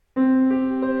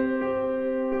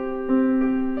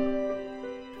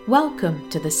Welcome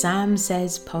to the Sam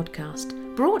Says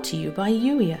podcast, brought to you by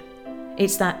Youier.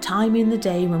 It's that time in the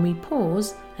day when we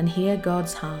pause and hear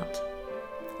God's heart.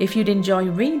 If you'd enjoy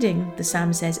reading the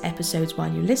Sam Says episodes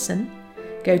while you listen,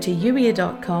 go to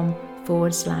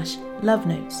youier.com/love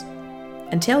notes.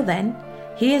 Until then,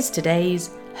 here's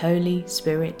today's Holy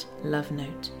Spirit love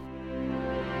note.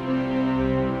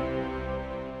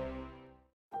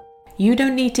 You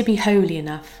don't need to be holy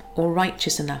enough or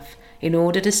righteous enough in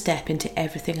order to step into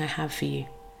everything I have for you.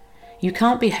 You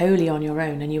can't be holy on your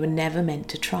own, and you were never meant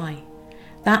to try.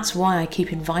 That's why I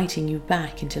keep inviting you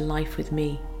back into life with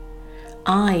me.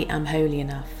 I am holy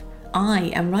enough.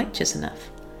 I am righteous enough.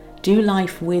 Do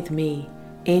life with me,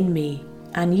 in me,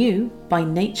 and you, by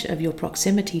nature of your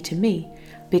proximity to me,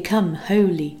 become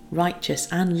holy, righteous,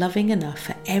 and loving enough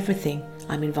for everything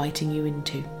I'm inviting you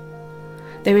into.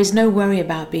 There is no worry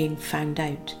about being found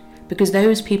out, because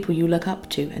those people you look up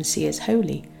to and see as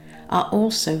holy are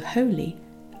also holy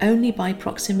only by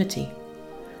proximity.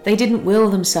 They didn't will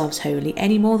themselves holy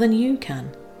any more than you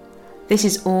can. This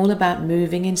is all about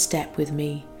moving in step with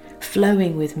me,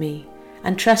 flowing with me,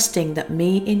 and trusting that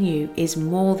me in you is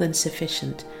more than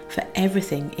sufficient for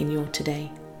everything in your today.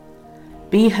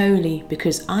 Be holy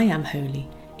because I am holy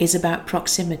is about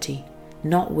proximity,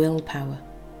 not willpower.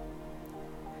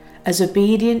 As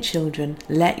obedient children,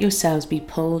 let yourselves be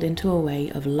pulled into a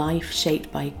way of life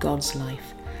shaped by God's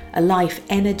life, a life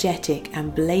energetic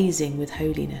and blazing with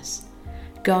holiness.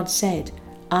 God said,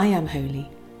 I am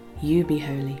holy, you be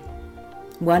holy.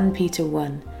 1 Peter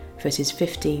 1, verses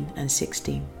 15 and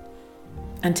 16.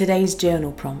 And today's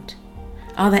journal prompt.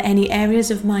 Are there any areas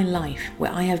of my life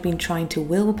where I have been trying to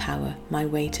willpower my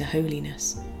way to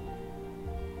holiness?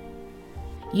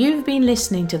 You've been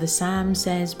listening to the Sam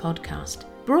Says podcast,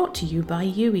 brought to you by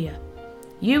Youier.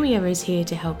 Youier is here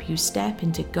to help you step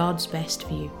into God's best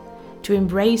for you, to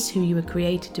embrace who you were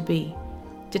created to be,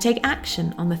 to take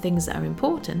action on the things that are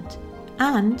important,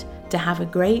 and to have a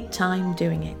great time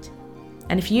doing it.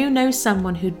 And if you know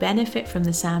someone who'd benefit from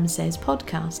the Sam Says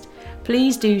podcast,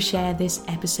 please do share this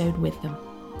episode with them.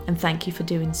 And thank you for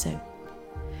doing so.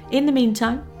 In the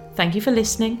meantime, thank you for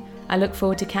listening. I look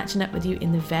forward to catching up with you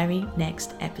in the very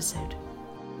next episode.